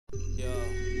Yo,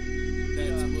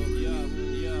 that's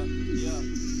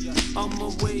I'm a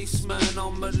waste man,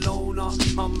 I'm a loner,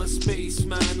 I'm a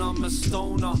spaceman, I'm a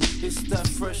stoner. It's that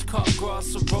fresh cut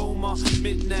grass aroma,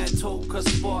 midnight toka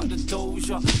spark the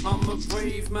doja. I'm a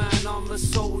brave man, I'm a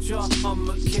soldier, I'm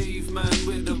a caveman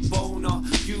with a boner.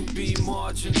 You be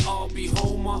margin, I'll be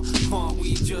Homer. Can't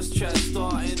we just chat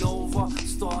starting over,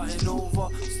 starting over,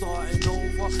 starting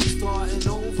over, starting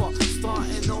over,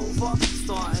 starting over,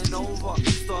 starting over,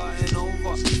 starting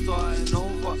over, starting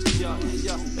over. Yeah,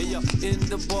 yeah, yeah. In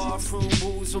the bathroom,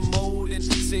 walls are molding,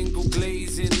 single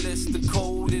glazing, less the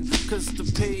coding. Cause the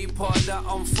paper that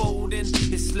I'm folding,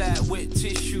 it's like wet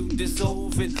tissue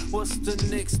dissolving. What's the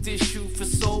next issue for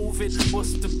solving?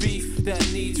 What's the beef that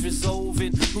needs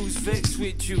resolving? Who's vexed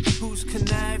with you? Who's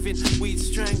conniving? We'd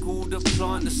strangle the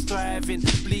plant that's thriving.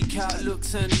 Bleak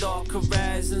outlooks and dark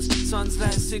horizons. Sun's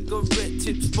like cigarette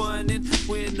tips burning.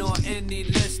 We're not any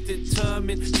less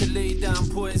determined to lay down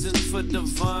poison for the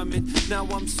vermin. Now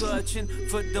I'm searching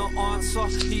for the answer,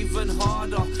 even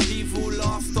harder. Evil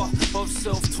laughter of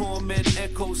self-torment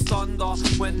echoes thunder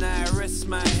when I rest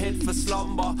my head for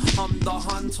slumber. I'm the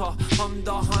hunter, I'm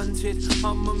the hunted,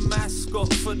 I'm a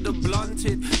mascot for the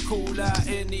blunted. Call out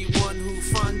anyone who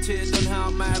fronted on how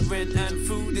my rent and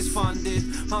food is funded.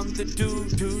 I'm the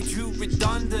dude, you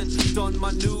redundant. Done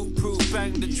my new crew,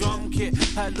 bang the drum kit.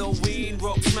 Halloween,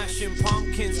 rock smashing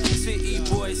pumpkins. City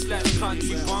boy slap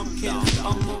country bumpkin.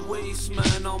 I'm a waste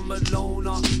man, I'm a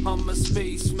loner, I'm a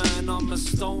spaceman, I'm a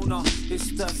stoner.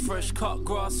 It's that fresh cut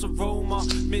grass aroma,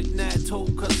 midnight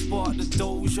toka spark the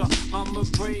doja. I'm a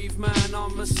brave man,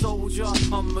 I'm a soldier,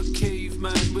 I'm a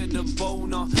caveman with a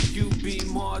boner. You be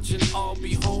margin, I'll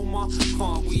be Homer.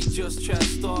 Can't we just chat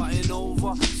starting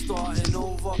over, starting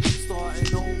over,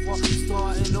 starting over,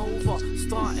 starting over,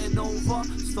 starting over,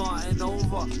 starting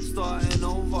over, starting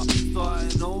over,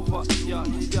 starting over, yeah,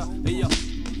 yeah, yeah.